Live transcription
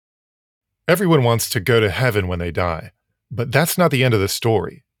Everyone wants to go to heaven when they die, but that's not the end of the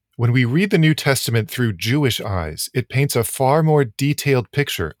story. When we read the New Testament through Jewish eyes, it paints a far more detailed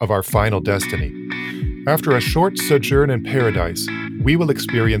picture of our final destiny. After a short sojourn in paradise, we will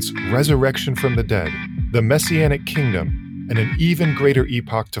experience resurrection from the dead, the Messianic kingdom, and an even greater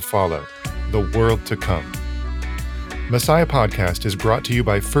epoch to follow, the world to come. Messiah Podcast is brought to you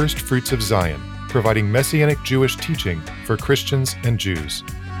by First Fruits of Zion, providing Messianic Jewish teaching for Christians and Jews.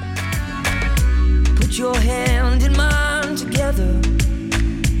 Put your hand in mine together.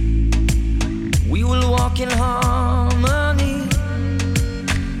 We will walk in harmony.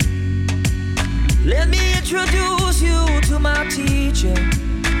 Let me introduce you to my teacher,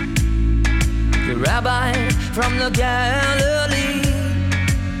 the rabbi from the Galilee.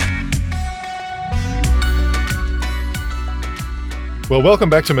 Well, welcome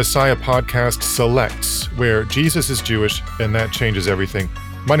back to Messiah Podcast Selects, where Jesus is Jewish and that changes everything.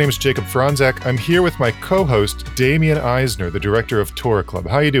 My name is Jacob Franzak. I'm here with my co-host, Damien Eisner, the director of Torah Club.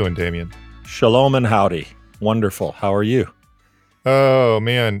 How you doing, Damien? Shalom and howdy. Wonderful. How are you? Oh,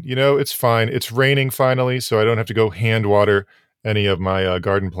 man. You know, it's fine. It's raining finally, so I don't have to go hand water any of my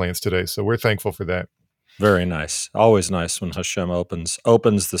garden plants today. So we're thankful for that. Very nice. Always nice when Hashem opens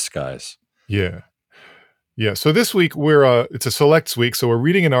the skies. Yeah. So this week it's a Selects week, so we're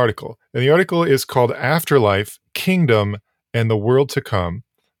reading an article. And the article is called Afterlife, Kingdom, and the World to Come.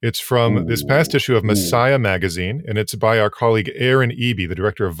 It's from this past issue of Messiah magazine, and it's by our colleague Aaron Eby, the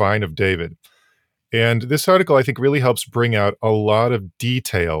director of Vine of David. And this article, I think, really helps bring out a lot of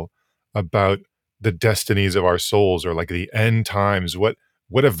detail about the destinies of our souls, or like the end times, what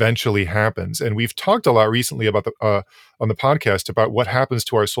eventually happens. And we've talked a lot recently about on the podcast about what happens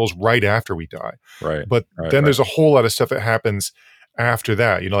to our souls right after we die. Right. But then there's a whole lot of stuff that happens after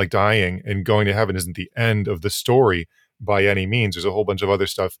that. You know, like dying and going to heaven isn't the end of the story by any means. There's a whole bunch of other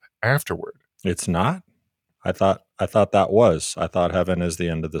stuff afterward. It's not? I thought that was. I thought heaven is the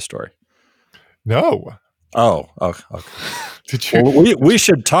end of the story. No. Oh, okay. Did you? Well, we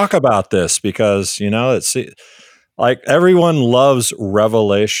should talk about this because, you know, it's like everyone loves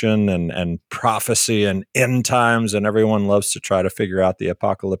revelation and prophecy and end times, and everyone loves to try to figure out the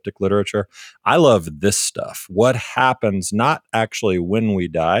apocalyptic literature. I love this stuff. What happens not actually when we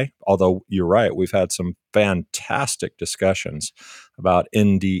die, although you're right, we've had some fantastic discussions about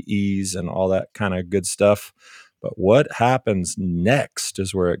NDEs and all that kind of good stuff. But what happens next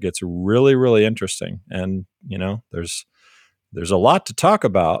is where it gets really, really interesting. And, you know, there's a lot to talk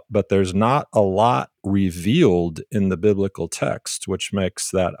about, but there's not a lot revealed in the biblical text, which makes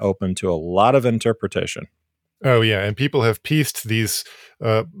that open to a lot of interpretation. Oh, yeah. And people have pieced these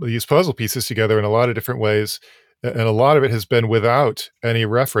puzzle pieces together in a lot of different ways. And a lot of it has been without any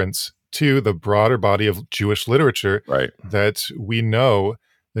reference to the broader body of Jewish literature that we know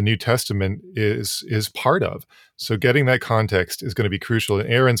the New Testament is part of. So getting that context is going to be crucial. And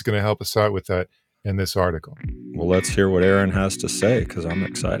Aaron's going to help us out with that in this article. Well, let's hear what Aaron has to say, because I'm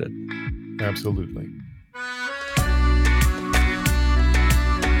excited. Absolutely.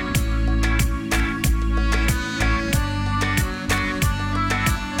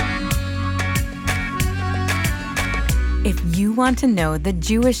 If you want to know the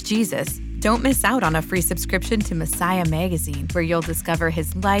Jewish Jesus, don't miss out on a free subscription to Messiah Magazine, where you'll discover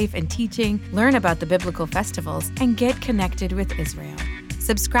his life and teaching, learn about the biblical festivals, and get connected with Israel.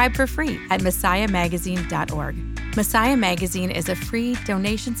 Subscribe for free at messiahmagazine.org. Messiah Magazine is a free,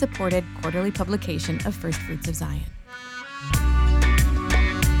 donation-supported quarterly publication of First Fruits of Zion.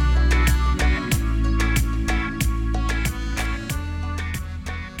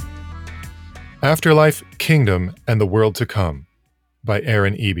 Afterlife, Kingdom, and the World to Come by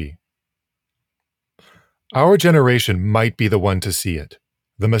Aaron Eby. Our generation might be the one to see it,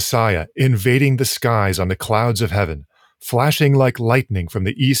 the Messiah invading the skies on the clouds of heaven, flashing like lightning from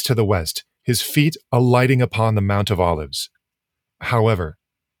the east to the west, his feet alighting upon the Mount of Olives. However,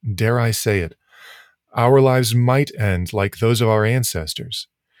 dare I say it, our lives might end like those of our ancestors.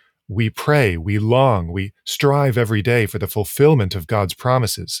 We pray, we long, we strive every day for the fulfillment of God's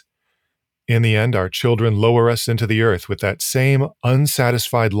promises. In the end, our children lower us into the earth with that same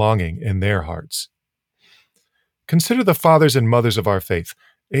unsatisfied longing in their hearts. Consider the fathers and mothers of our faith,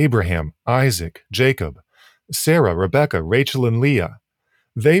 Abraham, Isaac, Jacob, Sarah, Rebecca, Rachel, and Leah.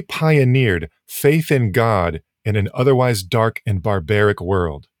 They pioneered faith in God in an otherwise dark and barbaric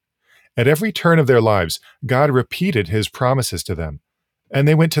world. At every turn of their lives, God repeated his promises to them, and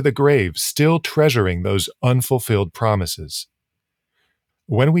they went to the grave still treasuring those unfulfilled promises.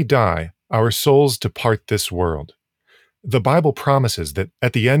 When we die, our souls depart this world. The Bible promises that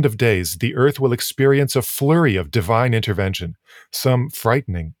at the end of days, the earth will experience a flurry of divine intervention, some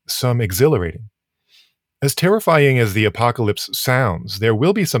frightening, some exhilarating. As terrifying as the apocalypse sounds, there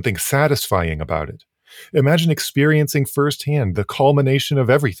will be something satisfying about it. Imagine experiencing firsthand the culmination of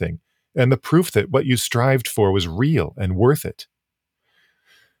everything and the proof that what you strived for was real and worth it.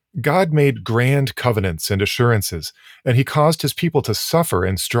 God made grand covenants and assurances, and he caused his people to suffer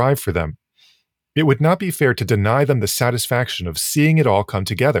and strive for them. It would not be fair to deny them the satisfaction of seeing it all come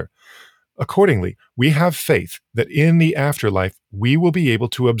together. Accordingly, we have faith that in the afterlife we will be able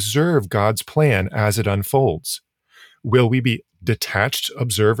to observe God's plan as it unfolds. Will we be detached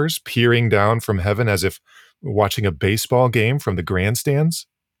observers peering down from heaven as if watching a baseball game from the grandstands?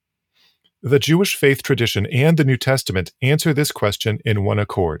 The Jewish faith tradition and the New Testament answer this question in one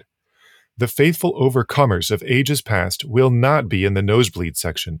accord. The faithful overcomers of ages past will not be in the nosebleed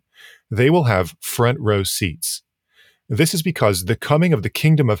section. They will have front row seats. This is because the coming of the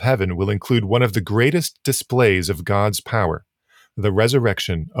kingdom of heaven will include one of the greatest displays of God's power, the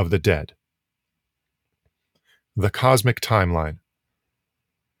resurrection of the dead. The cosmic timeline.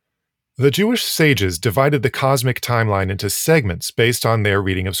 The Jewish sages divided the cosmic timeline into segments based on their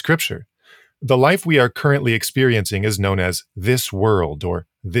reading of Scripture. The life we are currently experiencing is known as this world or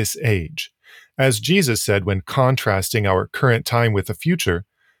this age. As Jesus said when contrasting our current time with the future,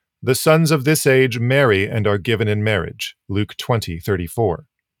 the sons of this age marry and are given in marriage, Luke 20:34.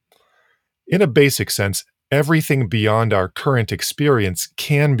 In a basic sense, everything beyond our current experience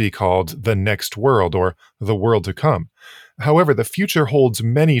can be called the next world or the world to come. However, the future holds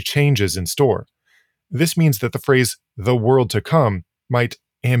many changes in store. This means that the phrase the world to come might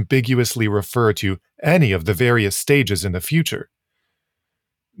ambiguously refer to any of the various stages in the future.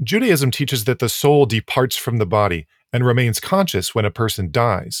 Judaism teaches that the soul departs from the body and remains conscious when a person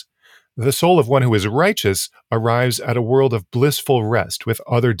dies. The soul of one who is righteous arrives at a world of blissful rest with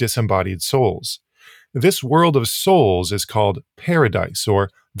other disembodied souls. This world of souls is called paradise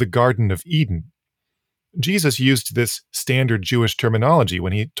or the Garden of Eden. Jesus used this standard Jewish terminology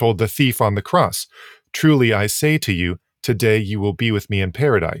when he told the thief on the cross, "Truly I say to you, today you will be with me in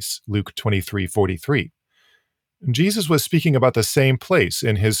paradise," Luke 23:43. Jesus was speaking about the same place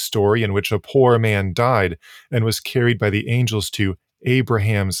in his story in which a poor man died and was carried by the angels to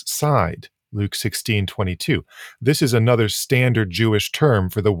Abraham's side, Luke 16:22. This is another standard Jewish term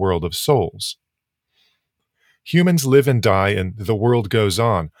for the world of souls. Humans live and die and the world goes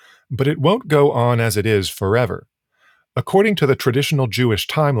on, but it won't go on as it is forever. According to the traditional Jewish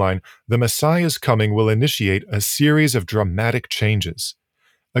timeline, the Messiah's coming will initiate a series of dramatic changes.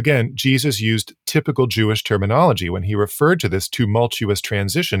 Again, Jesus used typical Jewish terminology when he referred to this tumultuous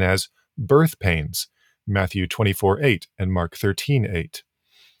transition as birth pains, Matthew 24:8 and Mark 13:8.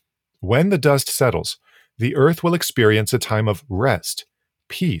 When the dust settles, the earth will experience a time of rest,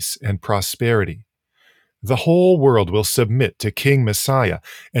 peace, and prosperity. The whole world will submit to King Messiah,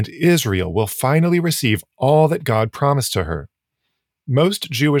 and Israel will finally receive all that God promised to her. Most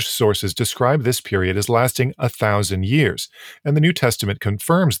Jewish sources describe this period as lasting 1,000 years, and the New Testament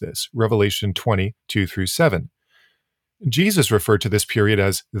confirms this, Revelation 20:2-7. Jesus referred to this period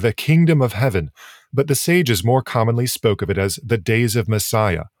as the kingdom of heaven, but the sages more commonly spoke of it as the days of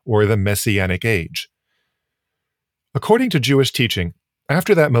Messiah, or the Messianic age. According to Jewish teaching,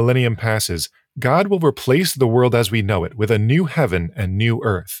 after that millennium passes, God will replace the world as we know it with a new heaven and new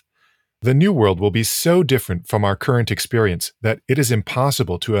earth. The new world will be so different from our current experience that it is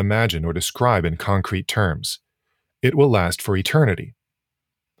impossible to imagine or describe in concrete terms. It will last for eternity.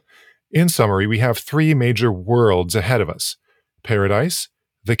 In summary, we have three major worlds ahead of us: paradise,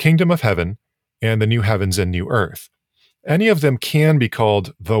 the kingdom of heaven, and the new heavens and new earth. Any of them can be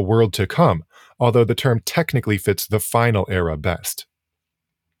called the world to come, although the term technically fits the final era best.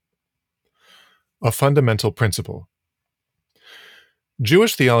 A fundamental principle.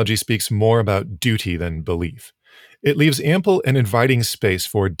 Jewish theology speaks more about duty than belief. It leaves ample and inviting space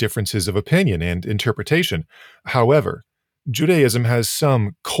for differences of opinion and interpretation. However, Judaism has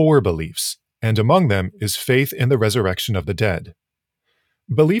some core beliefs, and among them is faith in the resurrection of the dead.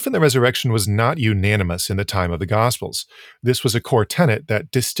 Belief in the resurrection was not unanimous in the time of the Gospels. This was a core tenet that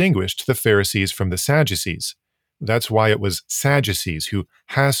distinguished the Pharisees from the Sadducees. That's why it was Sadducees who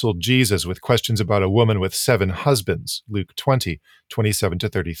hassled Jesus with questions about a woman with 7 husbands, Luke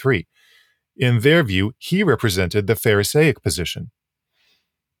 20:27-33. In their view, he represented the Pharisaic position.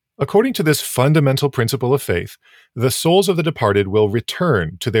 According to this fundamental principle of faith, the souls of the departed will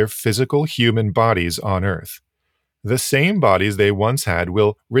return to their physical human bodies on earth. The same bodies they once had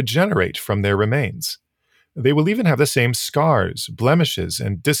will regenerate from their remains. They will even have the same scars, blemishes,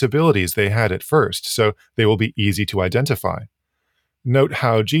 and disabilities they had at first, so they will be easy to identify. Note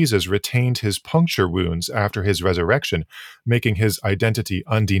how Jesus retained his puncture wounds after his resurrection, making his identity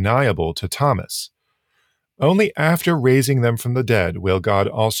undeniable to Thomas. Only after raising them from the dead will God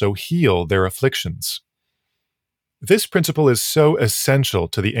also heal their afflictions. This principle is so essential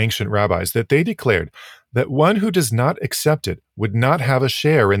to the ancient rabbis that they declared that one who does not accept it would not have a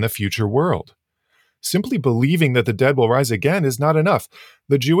share in the future world. Simply believing that the dead will rise again is not enough.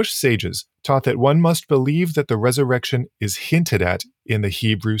 The Jewish sages taught that one must believe that the resurrection is hinted at in the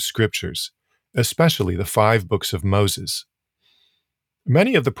Hebrew Scriptures, especially the 5 books of Moses.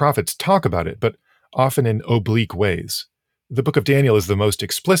 Many of the prophets talk about it, but often in oblique ways. The book of Daniel is the most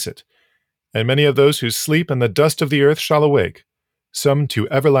explicit. And many of those who sleep in the dust of the earth shall awake, some to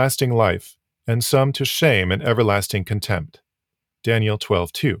everlasting life, and some to shame and everlasting contempt. Daniel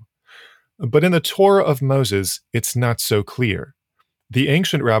 12:2. But in the Torah of Moses, it's not so clear. The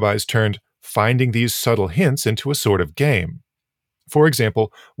ancient rabbis turned finding these subtle hints into a sort of game. For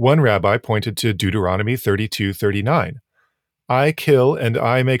example, one rabbi pointed to Deuteronomy 32:39. I kill and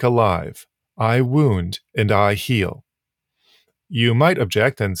I make alive. I wound and I heal. You might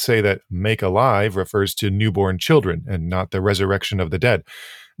object and say that make alive refers to newborn children and not the resurrection of the dead.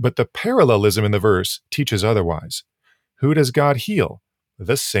 But the parallelism in the verse teaches otherwise. Who does God heal?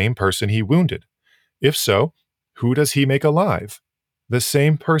 The same person he wounded. If so, who does he make alive? The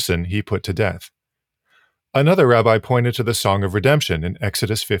same person he put to death. Another rabbi pointed to the Song of Redemption in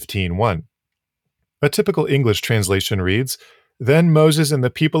Exodus 15:1. A typical English translation reads, Then Moses and the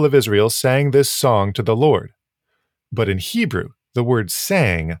people of Israel sang this song to the Lord. But in Hebrew, the word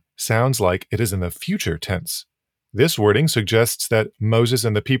sang sounds like it is in the future tense. This wording suggests that Moses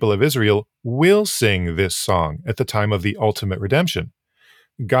and the people of Israel will sing this song at the time of the ultimate redemption.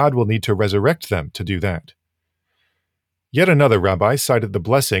 God will need to resurrect them to do that. Yet another rabbi cited the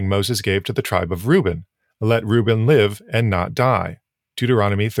blessing Moses gave to the tribe of Reuben, let Reuben live and not die,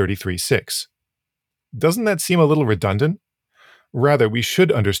 Deuteronomy 33:6. Doesn't that seem a little redundant? Rather, we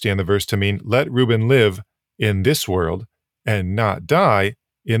should understand the verse to mean let Reuben live in this world and not die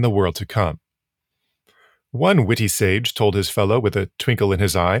in the world to come. One witty sage told his fellow with a twinkle in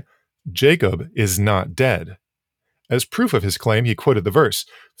his eye, Jacob is not dead. As proof of his claim, he quoted the verse,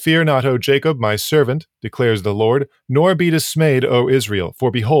 Fear not, O Jacob, my servant, declares the Lord, nor be dismayed, O Israel,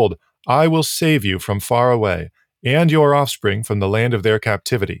 for behold, I will save you from far away, and your offspring from the land of their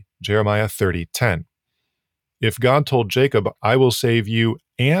captivity, Jeremiah 30:10. If God told Jacob, I will save you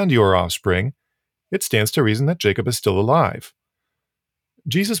and your offspring, it stands to reason that Jacob is still alive.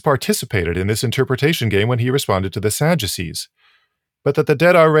 Jesus participated in this interpretation game when he responded to the Sadducees. But that the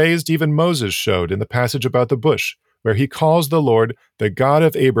dead are raised, even Moses showed in the passage about the bush, where he calls the Lord the God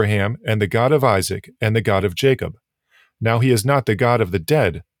of Abraham and the God of Isaac and the God of Jacob. Now he is not the God of the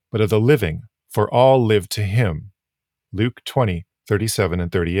dead, but of the living, for all live to him. Luke 20:37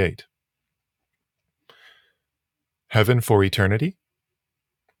 and 38. Heaven for eternity?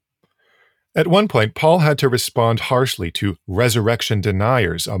 At one point, Paul had to respond harshly to resurrection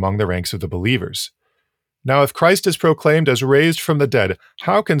deniers among the ranks of the believers. Now, if Christ is proclaimed as raised from the dead,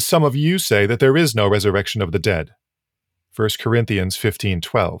 how can some of you say that there is no resurrection of the dead? 1 Corinthians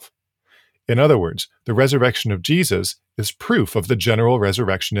 15:12. In other words, the resurrection of Jesus is proof of the general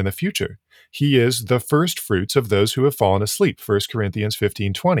resurrection in the future. He is the first fruits of those who have fallen asleep, 1 Corinthians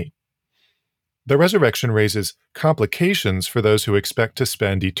 15:20. The resurrection raises complications for those who expect to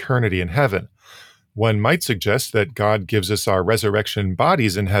spend eternity in heaven. One might suggest that God gives us our resurrection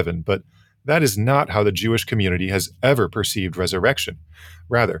bodies in heaven, but that is not how the Jewish community has ever perceived resurrection.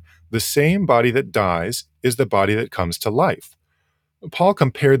 Rather, the same body that dies is the body that comes to life. Paul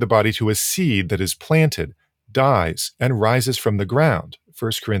compared the body to a seed that is planted, dies, and rises from the ground,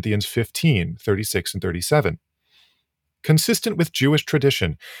 1 Corinthians 15:36 and 37. Consistent with Jewish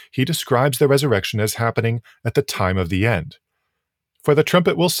tradition, he describes the resurrection as happening at the time of the end. For the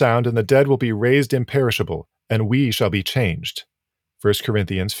trumpet will sound, and the dead will be raised imperishable, and we shall be changed. 1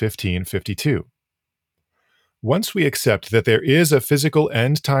 Corinthians 15:52. Once we accept that there is a physical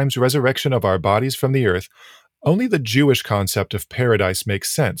end times resurrection of our bodies from the earth, only the Jewish concept of paradise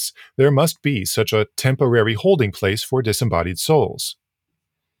makes sense. There must be such a temporary holding place for disembodied souls.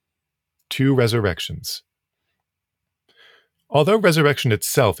 2 resurrections. Although resurrection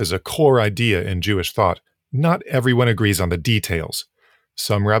itself is a core idea in Jewish thought, not everyone agrees on the details.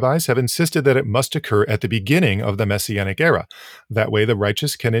 Some rabbis have insisted that it must occur at the beginning of the Messianic era. That way the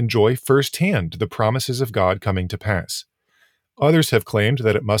righteous can enjoy firsthand the promises of God coming to pass. Others have claimed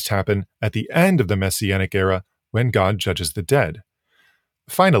that it must happen at the end of the Messianic era when God judges the dead.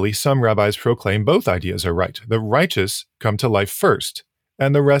 Finally, some rabbis proclaim both ideas are right. The righteous come to life first,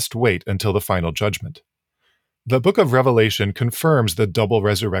 and the rest wait until the final judgment. The book of Revelation confirms the double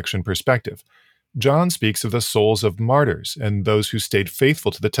resurrection perspective. John speaks of the souls of martyrs and those who stayed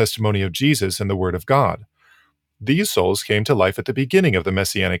faithful to the testimony of Jesus and the Word of God. These souls came to life at the beginning of the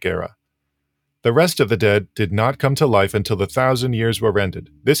Messianic era. The rest of the dead did not come to life until the 1,000 years were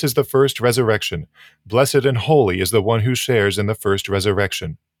ended. This is the first resurrection. Blessed and holy is the one who shares in the first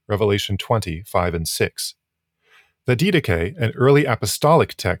resurrection. Revelation 20, 5 and 6. The Didache, an early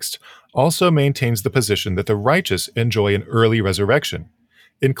apostolic text, also maintains the position that the righteous enjoy an early resurrection.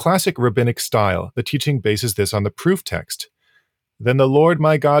 In classic rabbinic style, the teaching bases this on the proof text. Then the Lord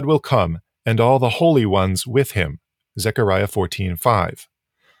my God will come, and all the holy ones with him. Zechariah 14, 5.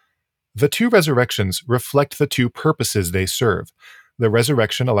 The two resurrections reflect the two purposes they serve. The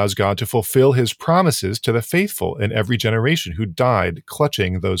resurrection allows God to fulfill his promises to the faithful in every generation who died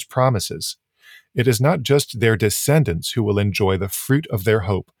clutching those promises. It is not just their descendants who will enjoy the fruit of their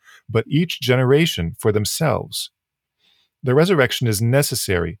hope, but each generation for themselves. The resurrection is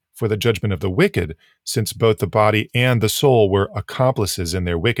necessary for the judgment of the wicked, since both the body and the soul were accomplices in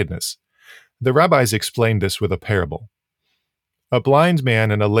their wickedness. The rabbis explained this with a parable. A blind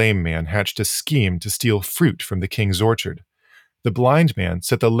man and a lame man hatched a scheme to steal fruit from the king's orchard. The blind man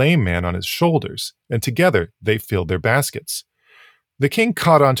set the lame man on his shoulders, and together they filled their baskets. The king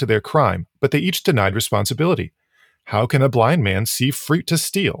caught on to their crime, but they each denied responsibility. How can a blind man see fruit to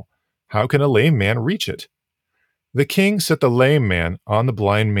steal? How can a lame man reach it? The king set the lame man on the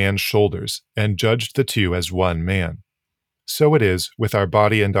blind man's shoulders and judged the two as one man. So it is with our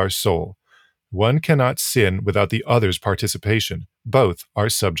body and our soul. One cannot sin without the other's participation. Both are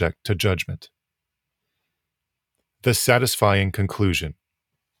subject to judgment. The satisfying conclusion.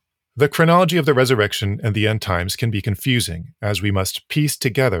 The chronology of the resurrection and the end times can be confusing, as we must piece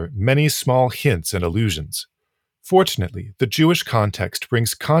together many small hints and allusions. Fortunately, the Jewish context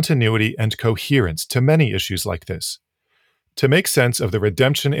brings continuity and coherence to many issues like this. To make sense of the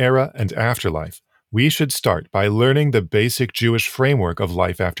redemption era and afterlife, we should start by learning the basic Jewish framework of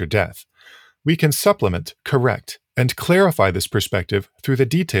life after death. We can supplement, correct, and clarify this perspective through the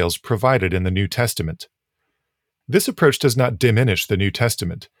details provided in the New Testament. This approach does not diminish the New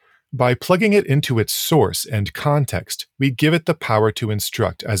Testament. By plugging it into its source and context, we give it the power to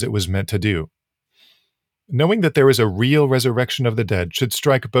instruct as it was meant to do. Knowing that there is a real resurrection of the dead should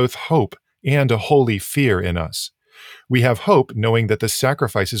strike both hope and a holy fear in us. We have hope knowing that the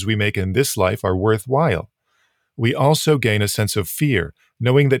sacrifices we make in this life are worthwhile. We also gain a sense of fear,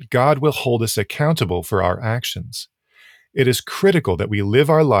 knowing that God will hold us accountable for our actions. It is critical that we live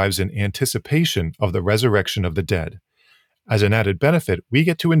our lives in anticipation of the resurrection of the dead. As an added benefit, we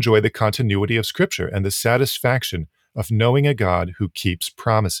get to enjoy the continuity of Scripture and the satisfaction of knowing a God who keeps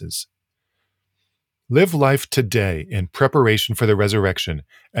promises. Live life today in preparation for the resurrection,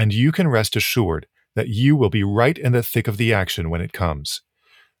 and you can rest assured that you will be right in the thick of the action when it comes.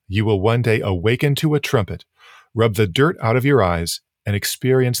 You will one day awaken to a trumpet, rub the dirt out of your eyes, and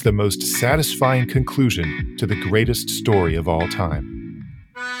experience the most satisfying conclusion to the greatest story of all time.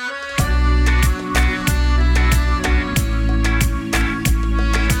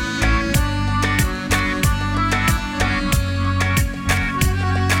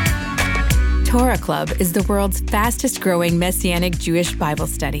 Torah Club is the world's fastest-growing Messianic Jewish Bible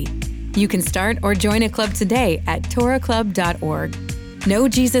study. You can start or join a club today at torahclub.org. Know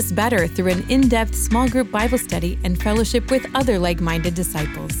Jesus better through an in-depth small group Bible study and fellowship with other like-minded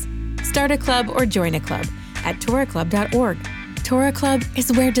disciples. Start a club or join a club at torahclub.org. Torah Club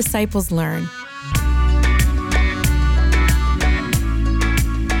is where disciples learn.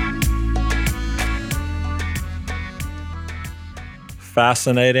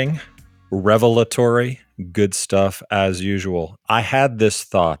 Fascinating, revelatory, good stuff as usual. I had this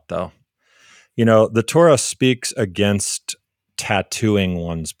thought, though. You know, the Torah speaks against tattooing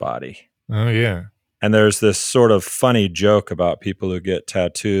one's body. Oh, yeah. And there's this sort of funny joke about people who get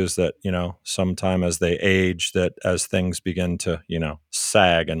tattoos that, you know, sometime as they age, that as things begin to, you know,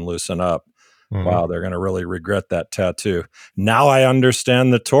 sag and loosen up, wow, they're going to really regret that tattoo. Now I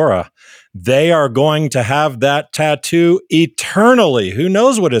understand the Torah. They are going to have that tattoo eternally. Who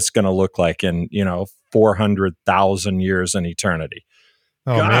knows what it's going to look like in, 400,000 years in eternity.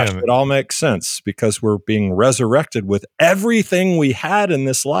 Oh, Gosh, man. it all makes sense because we're being resurrected with everything we had in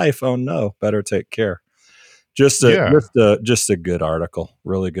this life. Oh no, better take care. Just a good article.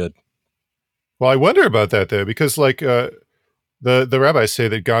 Really good. Well, I wonder about that, though, because, the rabbis say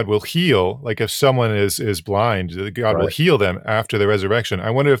that God will heal, like if someone is blind, that God will Right. heal them after the resurrection.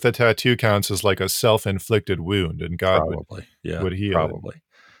 I wonder if the tattoo counts as like a self-inflicted wound, and God Probably. Yeah, would heal it. probably.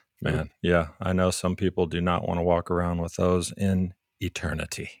 Man, yeah, I know some people do not want to walk around with those in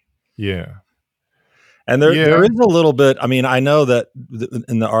eternity. Yeah, And there yeah. is a little bit. I mean, I know that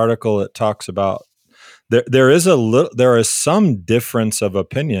in the article it talks about there is some difference of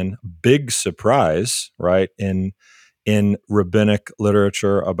opinion. Big surprise, right? In rabbinic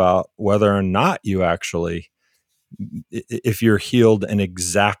literature about whether or not you actually, if you're healed in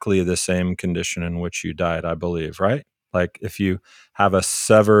exactly the same condition in which you died, I believe, right? Like if you have a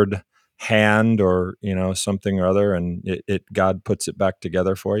severed hand or something or other, and God puts it back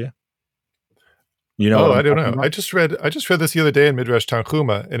together for you. You know what Oh, I'm I don't talking know. about? I just read this the other day in Midrash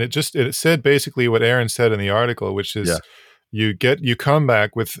Tanchuma, and it said basically what Aaron said in the article, which Yeah. is you come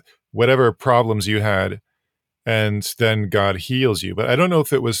back with whatever problems you had, and then God heals you. But I don't know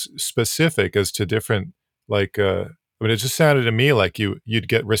if it was specific as to different, like, I mean, it just sounded to me like you'd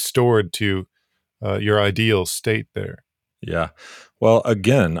get restored to your ideal state there. Yeah. Well,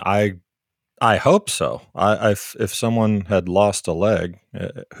 again, I hope so. If someone had lost a leg,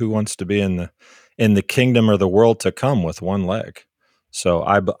 who wants to be in the kingdom or the world to come with one leg? So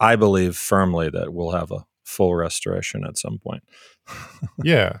I believe firmly that we'll have a full restoration at some point.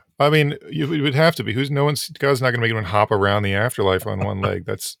 Yeah, I mean, it would have to be. God's not going to make anyone hop around the afterlife on one leg.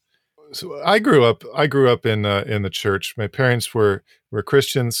 That's so. I grew up in the church. My parents were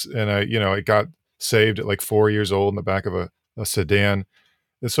Christians, and I got saved at like 4 years old in the back of a sedan.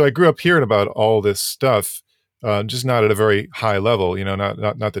 And so I grew up hearing about all this stuff, just not at a very high level,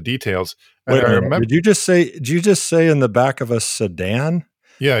 not the details. And Wait I a minute. remember, Did you just say in the back of a sedan?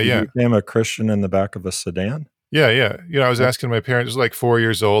 yeah, You yeah. became a Christian in the back of a sedan? Yeah, yeah. I was What? asking my parents. I was like 4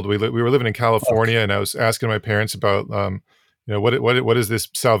 years old. We were living in Okay. California, and I was asking my parents about, what is this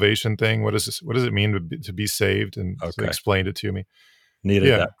salvation thing? What is this? What does it mean to be saved? And so they Okay. explained it to me. Needed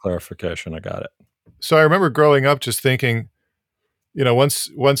Yeah. that clarification. I got it. So I remember growing up just thinking, once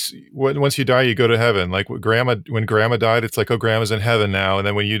you die, you go to heaven. Like when grandma died, it's like, oh, grandma's in heaven now, and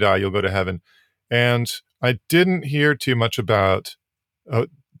then when you die, you'll go to heaven. And I didn't hear too much about uh,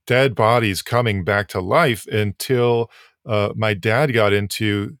 dead bodies coming back to life until my dad got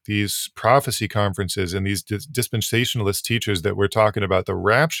into these prophecy conferences and these dispensationalist teachers that were talking about the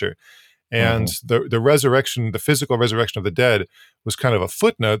rapture. And Mhm. the resurrection, the physical resurrection of the dead, was kind of a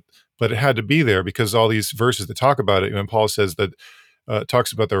footnote, but it had to be there because all these verses that talk about it. When Paul says that,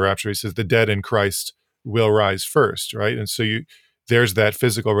 talks about the rapture, he says the dead in Christ will rise first, right? And so there's that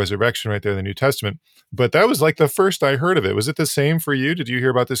physical resurrection right there in the New Testament. But that was like the first I heard of it. Was it the same for you? Did you hear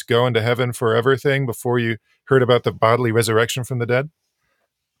about this going to heaven forever thing before you heard about the bodily resurrection from the dead?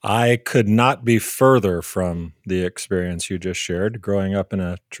 I could not be further from the experience you just shared. Growing up in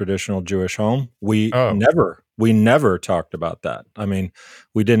a traditional Jewish home, Oh, we never talked about that. I mean,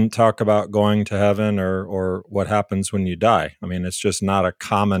 we didn't talk about going to heaven or what happens when you die. I mean, it's just not a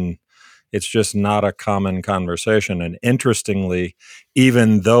common conversation. And interestingly,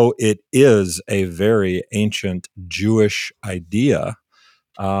 even though it is a very ancient Jewish idea,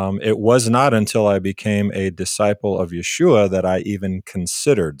 it was not until I became a disciple of Yeshua that I even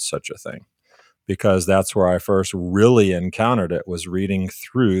considered such a thing, because that's where I first really encountered it, was reading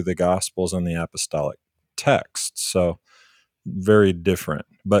through the Gospels and the apostolic texts. So very different.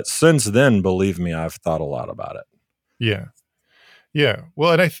 But since then, believe me, I've thought a lot about it. yeah. Yeah.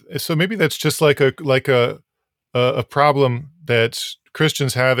 Well, and so maybe that's just like a problem that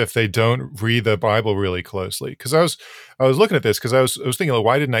Christians have if they don't read the Bible really closely. Because I was looking at this because I was thinking, like,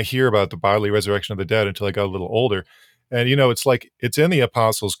 why didn't I hear about the bodily resurrection of the dead until I got a little older? And it's like it's in the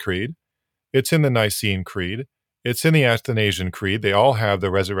Apostles' Creed, it's in the Nicene Creed, it's in the Athanasian Creed. They all have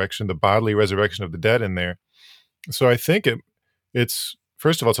the bodily resurrection of the dead in there. So I think it's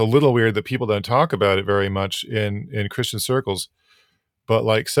first of all, it's a little weird that people don't talk about it very much in Christian circles. But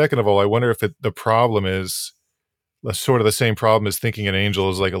like, second of all, I wonder if the problem is sort of the same problem as thinking an angel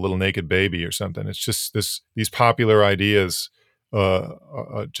is like a little naked baby or something. It's just these popular ideas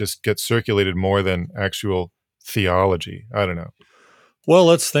just get circulated more than actual theology. I don't know. Well,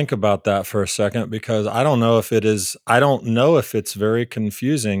 let's think about that for a second, because I don't know if it's very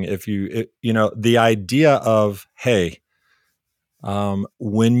confusing the idea of, hey,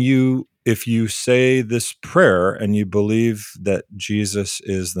 if you say this prayer and you believe that Jesus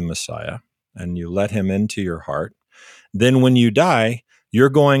is the Messiah and you let him into your heart, then when you die,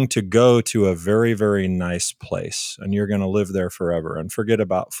 you're going to go to a very, very nice place and you're going to live there forever and forget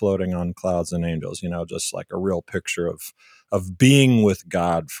about floating on clouds and angels, just like a real picture of being with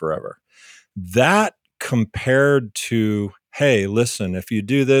God forever. That compared to hey, listen, if you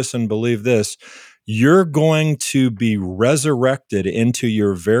do this and believe this, you're going to be resurrected into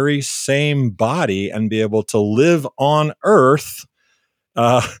your very same body and be able to live on earth,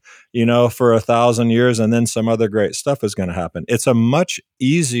 uh, for 1,000 years, and then some other great stuff is going to happen. It's a much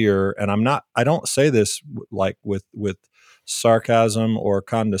easier, and I don't say this like with sarcasm or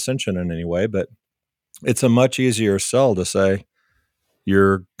condescension in any way, but it's a much easier sell to say,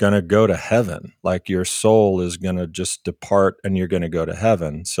 you're going to go to heaven. Like your soul is going to just depart and you're going to go to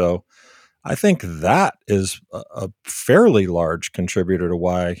heaven. So I think that is a fairly large contributor to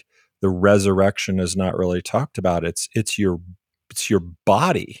why the resurrection is not really talked about. It's your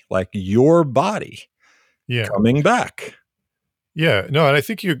body, like your body Yeah. coming back. Yeah, no, and I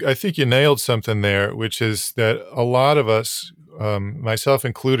think you nailed something there, which is that a lot of us, myself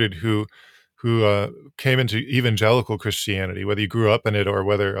included, who came into evangelical Christianity, whether you grew up in it or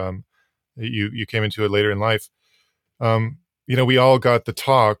whether you came into it later in life, we all got the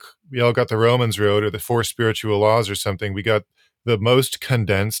talk, we all got the Romans Road or the four spiritual laws or something. We got the most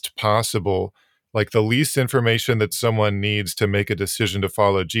condensed possible, like the least information that someone needs to make a decision to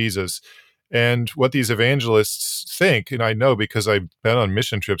follow Jesus. And what these evangelists think, and I know because I've been on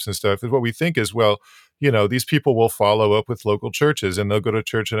mission trips and stuff, is what we think is, well, these people will follow up with local churches and they'll go to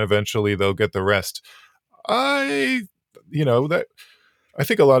church and eventually they'll get the rest. I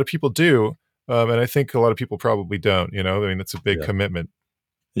think a lot of people do. And I think a lot of people probably don't, I mean, it's a big commitment.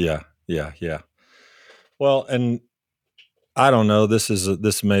 Yeah. Well, and I don't know,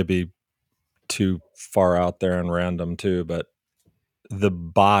 this may be too far out there and random too, but the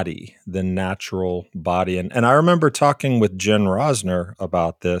body, the natural body. And I remember talking with Jen Rosner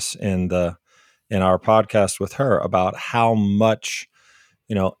about this in our podcast with her about how much,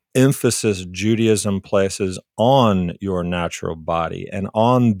 emphasis Judaism places on your natural body and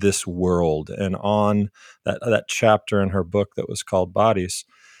on this world and on that chapter in her book that was called Bodies.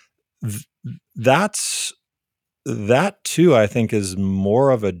 That too, I think, is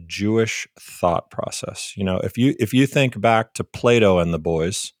more of a Jewish thought process. If you think back to Plato and the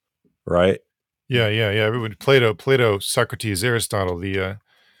boys, right? Yeah. Everybody, Plato, Socrates, Aristotle, the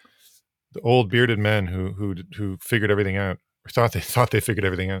old bearded men who figured everything out, or thought they figured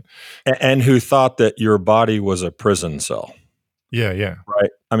everything out, and who thought that your body was a prison cell. Yeah. Right.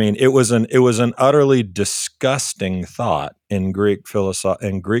 I mean, it was an utterly disgusting thought in Greek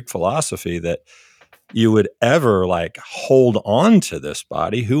philosophy that you would ever hold on to this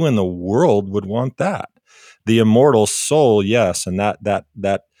body. Who in the world would want that? The immortal soul, yes, and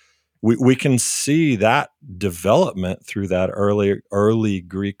that we can see that development through that early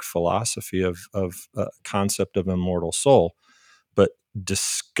Greek philosophy of concept of immortal soul. But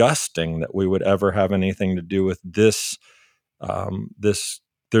disgusting that we would ever have anything to do with this.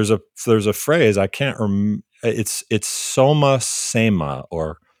 There's a phrase I can't remember. It's soma sema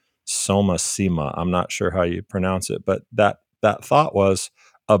or soma sema. I'm not sure how you pronounce it, but that thought was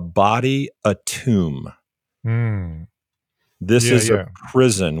a body, a tomb. This is a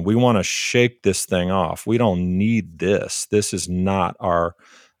prison. We want to shake this thing off. We don't need this. This is not our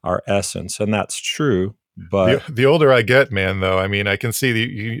essence, and that's true. But the older I get, man, though, I mean, I can see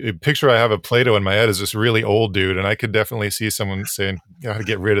the picture I have of Plato in my head is this really old dude, and I could definitely see someone saying, "Got to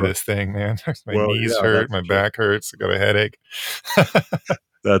get rid of this thing, man. My knees hurt, my back hurts, I got a headache."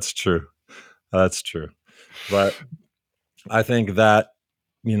 That's true. But I think that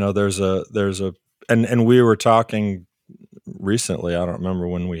there's a and we were talking recently. I don't remember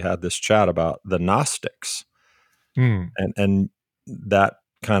when we had this chat about the Gnostics, and that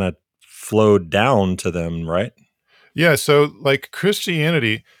kind of flowed down to them, right? Yeah. So like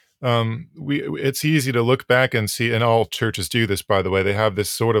Christianity, it's easy to look back and see, and all churches do this, by the way. They have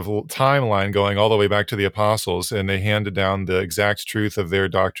this sort of timeline going all the way back to the apostles, and they handed down the exact truth of their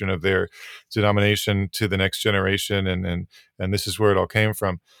doctrine, of their denomination to the next generation. And this is where it all came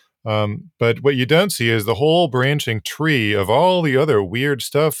from. But what you don't see is the whole branching tree of all the other weird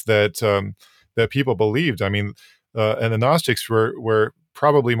stuff that people believed. I mean, and the Gnostics were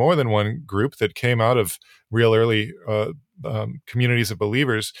probably more than one group that came out of real early communities of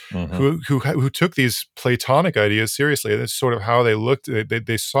believers who took these Platonic ideas seriously. That's sort of how they looked.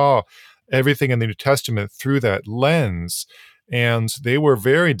 They saw everything in the New Testament through that lens, and they were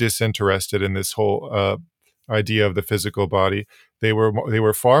very disinterested in this whole idea of the physical body. They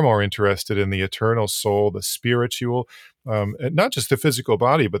were far more interested in the eternal soul, the spiritual, not just the physical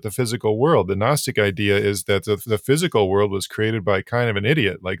body, but the physical world. The Gnostic idea is that the physical world was created by kind of an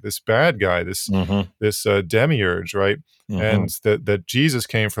idiot, like this bad guy, this demiurge, right? And that Jesus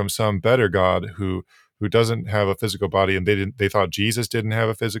came from some better God who doesn't have a physical body, and they thought Jesus didn't have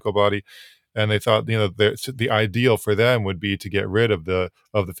a physical body. and they thought, the ideal for them would be to get rid of the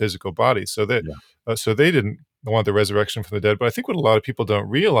physical body. So that Yeah. so they didn't want the resurrection from the dead. But I think what a lot of people don't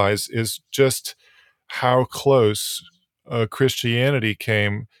realize is just how close Christianity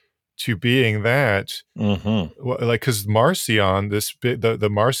came to being that. Like, because Marcion, the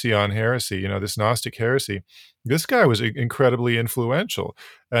Marcion heresy, this Gnostic heresy, this guy was incredibly influential.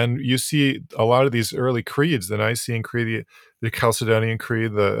 And you see a lot of these early creeds, the Nicene Creed, the Chalcedonian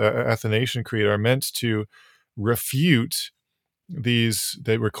Creed, the Athanasian Creed, are meant to refute these.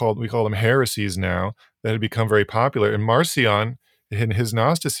 We call them heresies now, that had become very popular. And Marcion, in his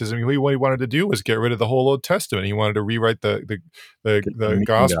Gnosticism, what he wanted to do was get rid of the whole Old Testament. He wanted to rewrite the Get the meaning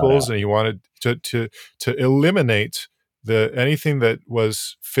Gospels, out. and he wanted to eliminate anything that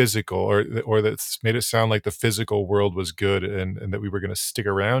was physical, or that made it sound like the physical world was good, and that we were going to stick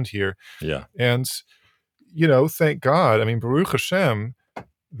around here. Yeah. And thank God. I mean, Baruch Hashem,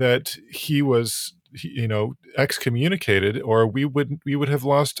 that he was excommunicated, or we would have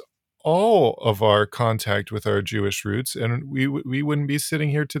lost all of our contact with our Jewish roots, and we wouldn't be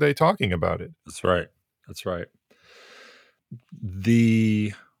sitting here today talking about it. That's right. That's right.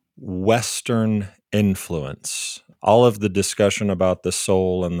 The Western influence, all of the discussion about the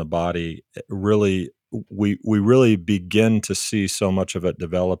soul and the body, really, we really begin to see so much of it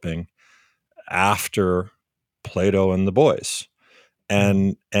developing after Plato and the boys.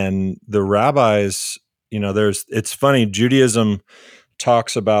 And the rabbis, it's funny, Judaism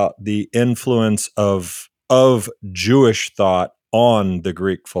talks about the influence of Jewish thought on the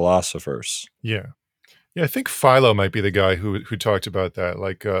Greek philosophers. Yeah, I think Philo might be the guy who talked about that,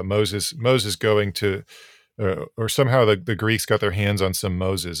 like Moses going to, or somehow the Greeks got their hands on some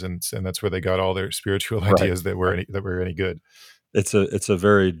Moses, and that's where they got all their spiritual ideas that were any good. It's a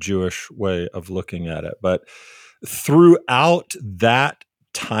very Jewish way of looking at it. But throughout that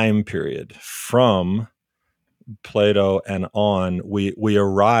time period, from Plato and on, we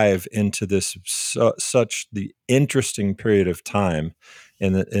arrive into this such the interesting period of time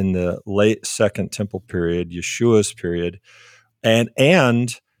in the late Second Temple period, Yeshua's period, and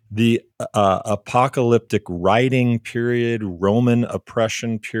the apocalyptic writing period, Roman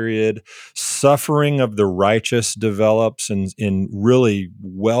oppression period. Suffering of the righteous develops in really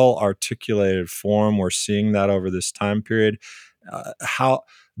well articulated form. We're seeing that over this time period. How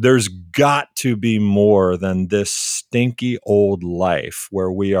there's got to be more than this stinky old life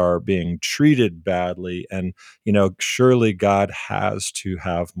where we are being treated badly, and surely God has to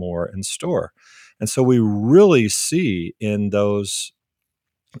have more in store. And so we really see in those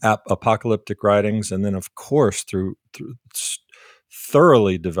apocalyptic writings, and then of course through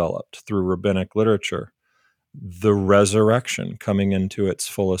thoroughly developed through rabbinic literature, the resurrection coming into its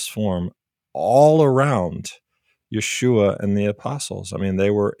fullest form all around Yeshua and the apostles. I mean, they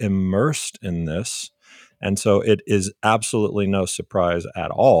were immersed in this. And so it is absolutely no surprise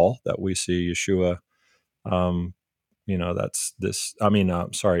at all that we see Yeshua,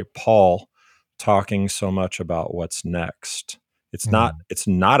 Paul talking so much about what's next. It's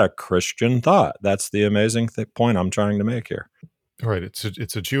not a Christian thought. That's the amazing point I'm trying to make here. Right.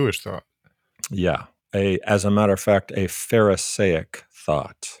 It's a Jewish thought. Yeah. As a matter of fact, a Pharisaic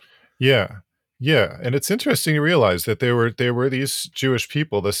thought. Yeah. Yeah, and it's interesting to realize that there were these Jewish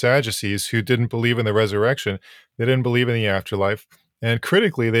people, the Sadducees, who didn't believe in the resurrection. They didn't believe in the afterlife, and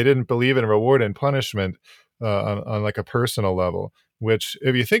critically, they didn't believe in reward and punishment on like a personal level. Which,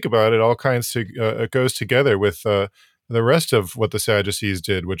 if you think about it, all kinds of it goes together with the rest of what the Sadducees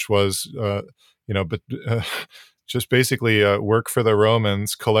did, which was just basically work for the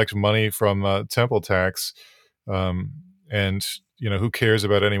Romans, collect money from temple tax, and who cares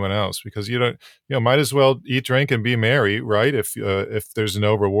about anyone else? Because might as well eat, drink, and be merry, right? If there's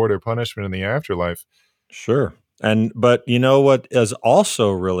no reward or punishment in the afterlife. Sure. But what is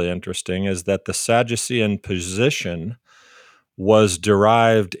also really interesting is that the Sadducean position was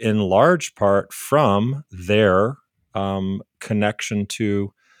derived in large part from their connection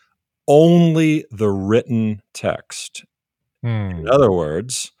to only the written text. In other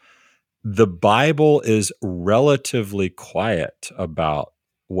words, the Bible is relatively quiet about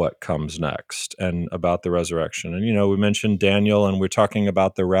what comes next and about the resurrection. And, we mentioned Daniel, and we're talking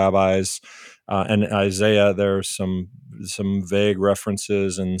about the rabbis and Isaiah. There are some vague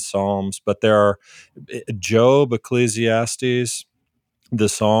references in Psalms, but there are Job, Ecclesiastes, the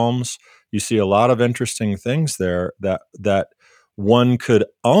Psalms. You see a lot of interesting things there that one could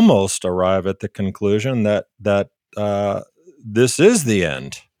almost arrive at the conclusion that this is the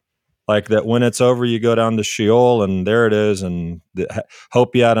end. Like that when it's over, you go down to Sheol, and there it is, and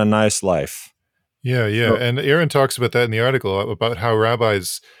hope you had a nice life. Yeah. And Aaron talks about that in the article, about how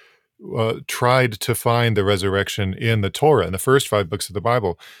rabbis tried to find the resurrection in the Torah, in the first 5 books of the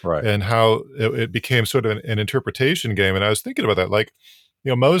Bible, Right. and how it became sort of an interpretation game. And I was thinking about that, like,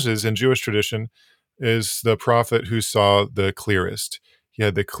 Moses in Jewish tradition is the prophet who saw the clearest. He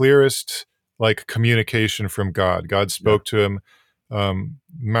had the clearest, like, communication from God. God spoke to him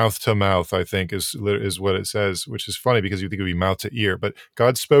mouth to mouth, I think is what it says, which is funny because you think it would be mouth to ear, but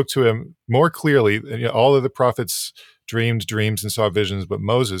God spoke to him more clearly. And, all of the prophets dreamed dreams and saw visions, but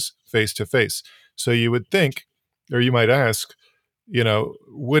Moses face to face. So you would think, or you might ask,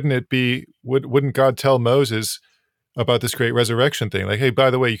 wouldn't God tell Moses about this great resurrection thing? Like, hey, by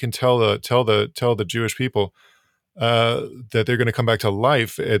the way, you can tell the Jewish people that they're going to come back to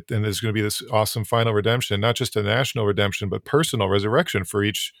life, and there's going to be this awesome final redemption, not just a national redemption, but personal resurrection for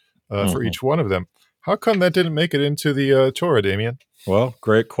each one of them. How come that didn't make it into the Torah, Damien? Well,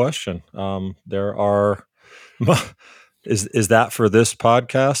 great question. There are. Is that for this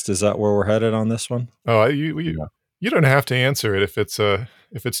podcast? Is that where we're headed on this one? Oh, you don't have to answer it if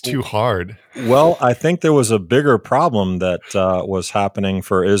it's too hard. Well, I think there was a bigger problem that was happening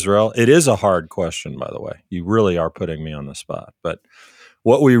for Israel. It is a hard question, by the way. You really are putting me on the spot. But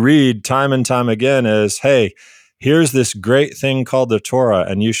what we read time and time again is, hey, here's this great thing called the Torah,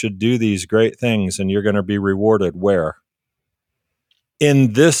 and you should do these great things, and you're going to be rewarded where?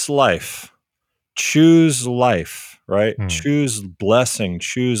 In this life. Choose life, right? Choose blessing,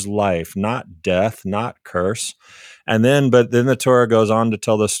 choose life, not death, not curse. But then the Torah goes on to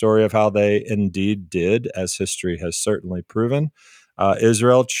tell the story of how they indeed did, as history has certainly proven.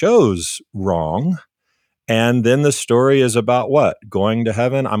 Israel chose wrong. And then the story is about what? Going to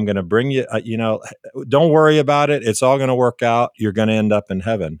heaven. I'm going to bring you, don't worry about it. It's all going to work out. You're going to end up in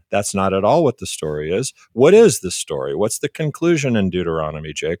heaven. That's not at all what the story is. What is the story? What's the conclusion in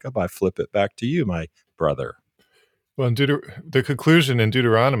Deuteronomy, Jacob? I flip it back to you, my brother. Well, the conclusion in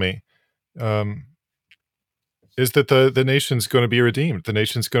Deuteronomy is that the nation's going to be redeemed. The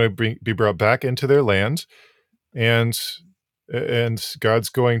nation's going to be brought back into their land, and God's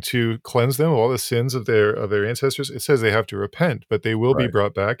going to cleanse them of all the sins of their ancestors. It says they have to repent, but they will be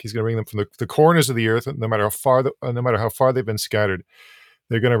brought back. He's going to bring them from the corners of the earth, no matter how far they've been scattered.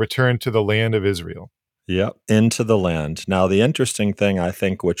 They're going to return to the land of Israel. Yep, into the land. Now, the interesting thing, I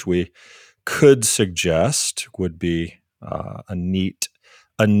think, which we could suggest would be a neat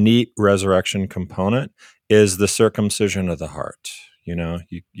resurrection component, is the circumcision of the heart.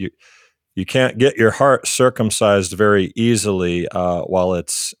 You can't get your heart circumcised very easily while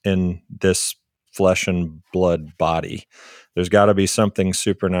it's in this flesh and blood body. There's got to be something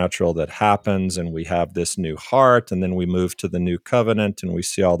supernatural that happens, and we have this new heart, and then we move to the new covenant, and we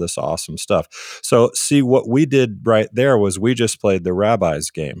see all this awesome stuff. So, see, what we did right there was we just played the rabbi's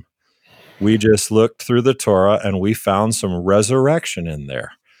game. We just looked through the Torah, and we found some resurrection in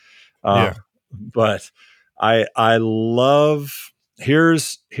there. But I love...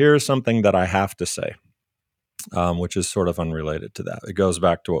 Here's something that I have to say, which is sort of unrelated to that. It goes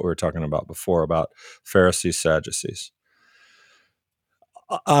back to what we were talking about before about Pharisees, Sadducees.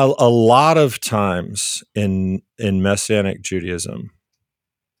 A lot of times in Messianic Judaism,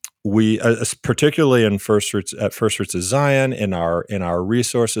 we, particularly at First Fruits of Zion, in our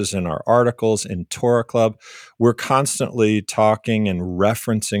resources, in our articles, in Torah Club, we're constantly talking and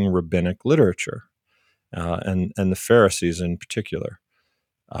referencing rabbinic literature. And the Pharisees in particular,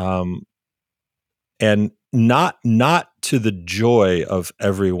 and not to the joy of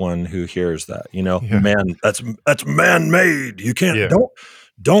everyone who hears that. Man, that's man-made. You can't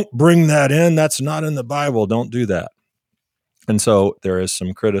don't bring that in. That's not in the Bible. Don't do that. And so there is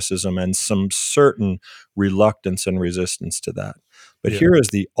some criticism and some certain reluctance and resistance to that. But here is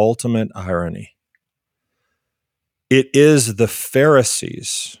the ultimate irony. It is the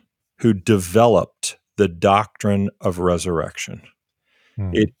Pharisees who developed the doctrine of resurrection.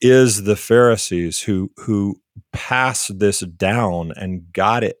 It is the Pharisees who passed this down and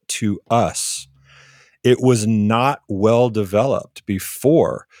got it to us. It was not well developed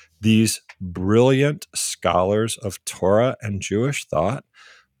before these brilliant scholars of Torah and Jewish thought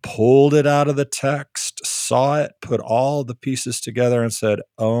pulled it out of the text, saw it, put all the pieces together, and said,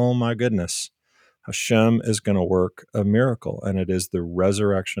 oh my goodness, Hashem is going to work a miracle, and it is the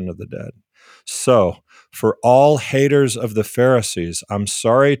resurrection of the dead. So, for all haters of the Pharisees, I'm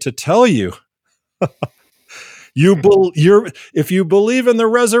sorry to tell you, if you believe in the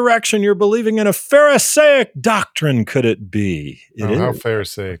resurrection, you're believing in a Pharisaic doctrine. Could it be? How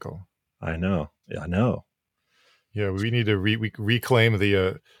Pharisaical. I know. Yeah, we need to reclaim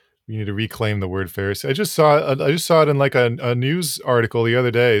the word Pharisee. I just saw it in like a news article the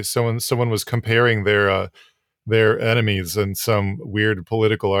other day. Someone was comparing their their enemies in some weird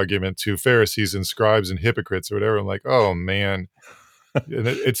political argument to Pharisees and scribes and hypocrites or whatever. I'm like, oh man. And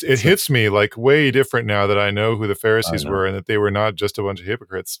it hits me like way different now that I know who the I Pharisees know. were and that they were not just a bunch of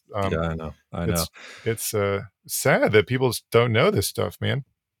hypocrites. Yeah, I know. I know. It's sad that people just don't know this stuff, man.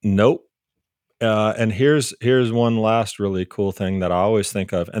 Nope. And here's one last really cool thing that I always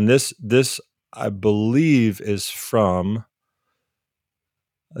think of, and this I believe is from.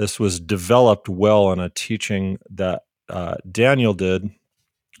 This was developed well in a teaching that Daniel did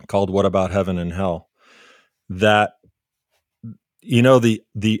called "What About Heaven and Hell?" That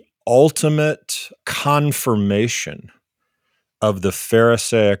the ultimate confirmation of the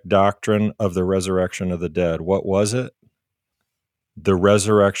Pharisaic doctrine of the resurrection of the dead. What was it? The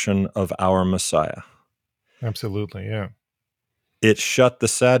resurrection of our Messiah. Absolutely, yeah. It shut the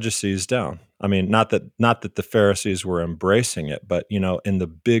Sadducees down. I mean, not that the Pharisees were embracing it, but in the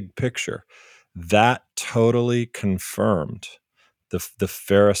big picture, that totally confirmed the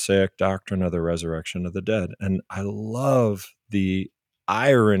Pharisaic doctrine of the resurrection of the dead. And I love the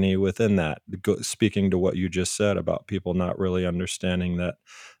irony within that, speaking to what you just said about people not really understanding that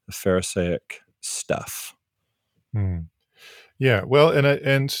the Pharisaic stuff. Yeah, well,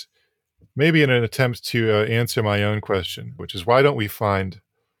 and maybe in an attempt to answer my own question, which is why don't we find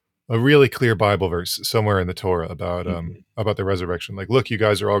a really clear Bible verse somewhere in the Torah about the resurrection? Like, look, you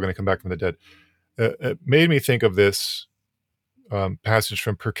guys are all going to come back from the dead. It made me think of this passage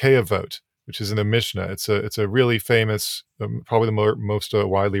from Pirkei Avot, which is in the Mishnah. It's a really famous, probably the most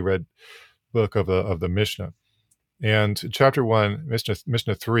widely read book of the Mishnah. And chapter 1,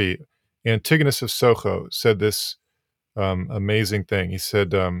 Mishnah 3, Antigonus of Socho said this amazing thing. He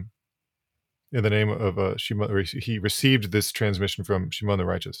said, in the name of Shimon, he received this transmission from Shimon the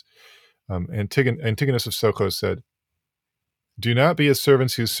Righteous. Antigonus of Socho said, "Do not be as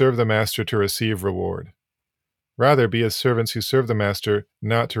servants who serve the master to receive reward. Rather, be as servants who serve the master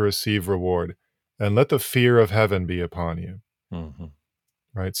not to receive reward, and let the fear of heaven be upon you." Mm-hmm.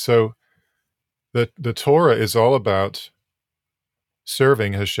 Right? So the Torah is all about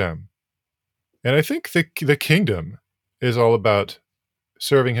serving Hashem. And I think the kingdom is all about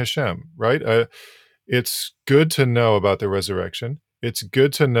serving Hashem, right? It's good to know about the resurrection. It's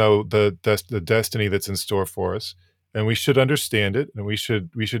good to know the destiny that's in store for us, and we should understand it, and we should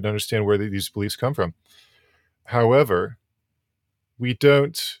understand where these beliefs come from. However, we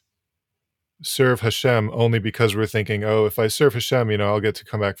don't serve Hashem only because we're thinking, oh, if I serve Hashem, I'll get to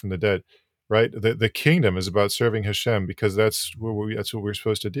come back from the dead, right? The kingdom is about serving Hashem because that's what we're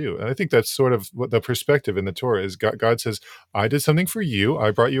supposed to do. And I think that's sort of what the perspective in the Torah is. God says, I did something for you.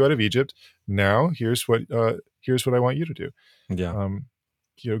 I brought you out of Egypt. Now here's what I want you to do. Yeah.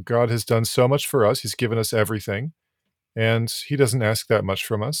 God has done so much for us. He's given us everything, and he doesn't ask that much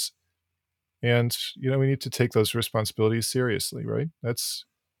from us. And, we need to take those responsibilities seriously, right? That's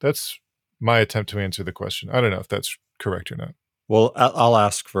my attempt to answer the question. I don't know if that's correct or not. Well, I'll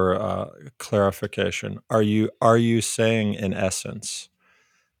ask for clarification. Are you saying in essence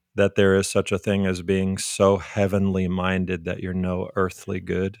that there is such a thing as being so heavenly minded that you're no earthly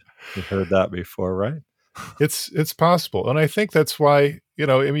good? You've heard that before, right? It's possible. And I think that's why, you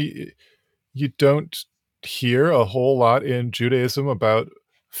don't hear a whole lot in Judaism about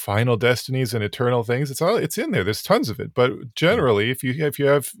final destinies and eternal things. It's in there. There's tons of it. But generally, if you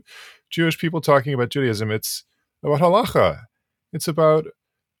have Jewish people talking about Judaism, it's about halacha. It's about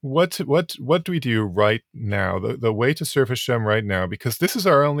what do we do right now, the way to serve Hashem right now, because this is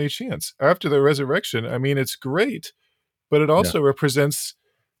our only chance. After the resurrection, it's great, but it also represents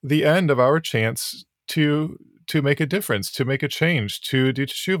the end of our chance to make a difference, to make a change, to do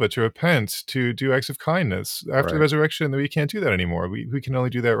teshuvah, to repent, to do acts of kindness. After the resurrection, we can't do that anymore. We can only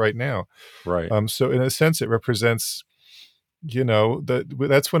do that right now. Right. So in a sense, it represents,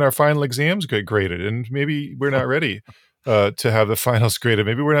 that's when our final exams get graded, and maybe we're not ready to have the finals graded.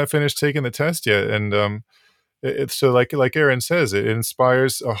 Maybe we're not finished taking the test yet. And it's so like Aaron says, it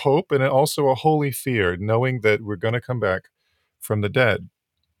inspires a hope and also a holy fear, knowing that we're going to come back from the dead.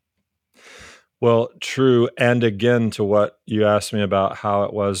 Well, true. And again, to what you asked me about how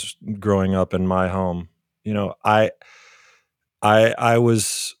it was growing up in my home, I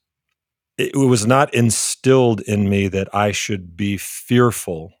was, it was not instilled in me that I should be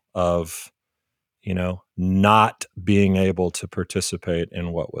fearful of, not being able to participate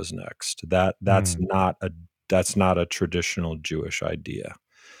in what was next. That's not a traditional Jewish idea.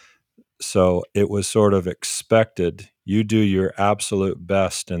 So it was sort of expected. You do your absolute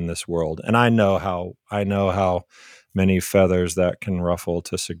best in this world. And I know how many feathers that can ruffle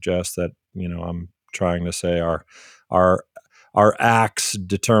to suggest that, I'm trying to say our our acts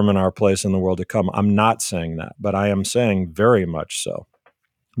determine our place in the world to come. I'm not saying that, but I am saying very much so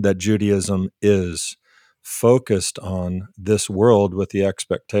that Judaism is focused on this world with the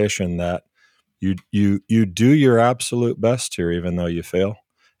expectation that you do your absolute best here, even though you fail,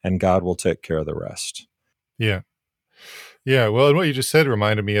 and God will take care of the rest. Yeah. Yeah, well, and what you just said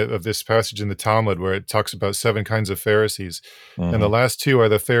reminded me of this passage in the Talmud where it talks about 7 kinds of Pharisees, and the last 2 are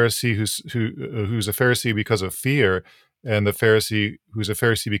the Pharisee who's a Pharisee because of fear, and the Pharisee who's a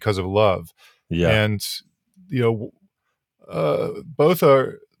Pharisee because of love. Yeah. And both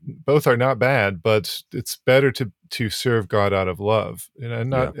are not bad, but it's better to serve God out of love, and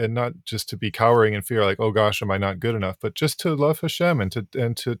not just to be cowering in fear, like, oh gosh, am I not good enough? But just to love Hashem and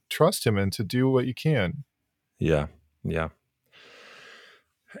to trust Him and to do what you can. Yeah. Yeah.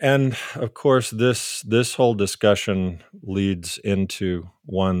 And of course, this whole discussion leads into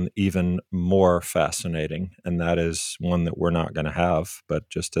one even more fascinating, and that is one that we're not going to have, but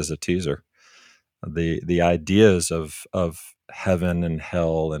just as a teaser, the ideas of heaven and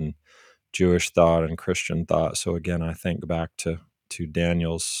hell and Jewish thought and Christian thought. So again, I think back to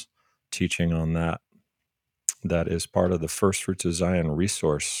Daniel's teaching on that. That is part of the First Fruits of Zion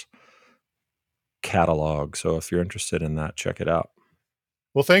resource catalog. So if you're interested in that, check it out.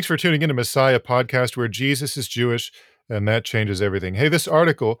 Well, thanks for tuning into Messiah Podcast, where Jesus is Jewish, and that changes everything. Hey, this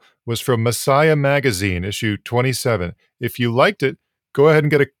article was from Messiah Magazine, issue 27. If you liked it, go ahead and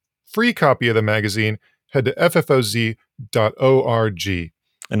get a free copy of the magazine. Head to ffoz.org.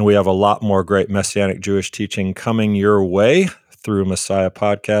 And we have a lot more great Messianic Jewish teaching coming your way through Messiah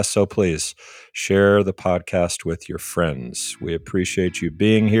Podcast. So please share the podcast with your friends. We appreciate you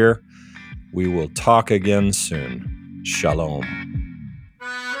being here. We will talk again soon. Shalom.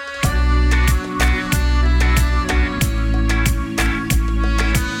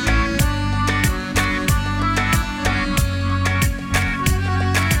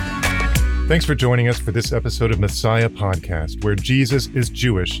 Thanks for joining us for this episode of Messiah Podcast, where Jesus is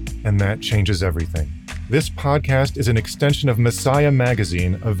Jewish, and that changes everything. This podcast is an extension of Messiah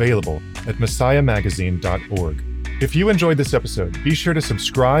Magazine, available at messiahmagazine.org. If you enjoyed this episode, be sure to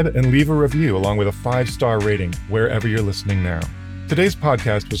subscribe and leave a review along with a 5-star rating wherever you're listening now. Today's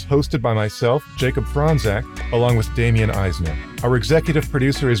podcast was hosted by myself, Jacob Franzak, along with Damian Eisner. Our executive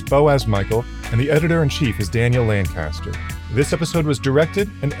producer is Boaz Michael, and the editor-in-chief is Daniel Lancaster. This episode was directed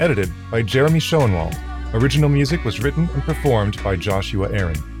and edited by Jeremy Schoenwald. Original music was written and performed by Joshua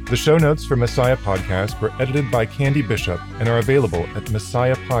Aaron. The show notes for Messiah Podcast were edited by Candy Bishop and are available at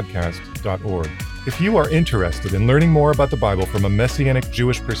messiahpodcast.org. If you are interested in learning more about the Bible from a Messianic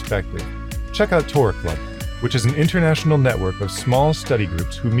Jewish perspective, check out Torah Club, which is an international network of small study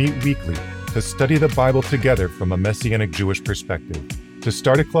groups who meet weekly to study the Bible together from a Messianic Jewish perspective. To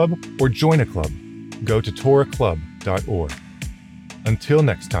start a club or join a club, go to torahclub.org. Until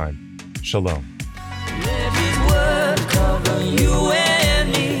next time, shalom. Let His word cover you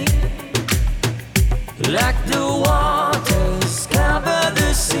and me, like the waters cover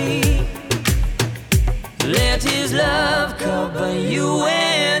the sea. Let His love cover you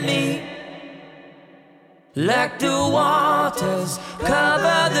and me, like the waters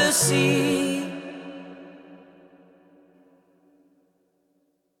cover the sea.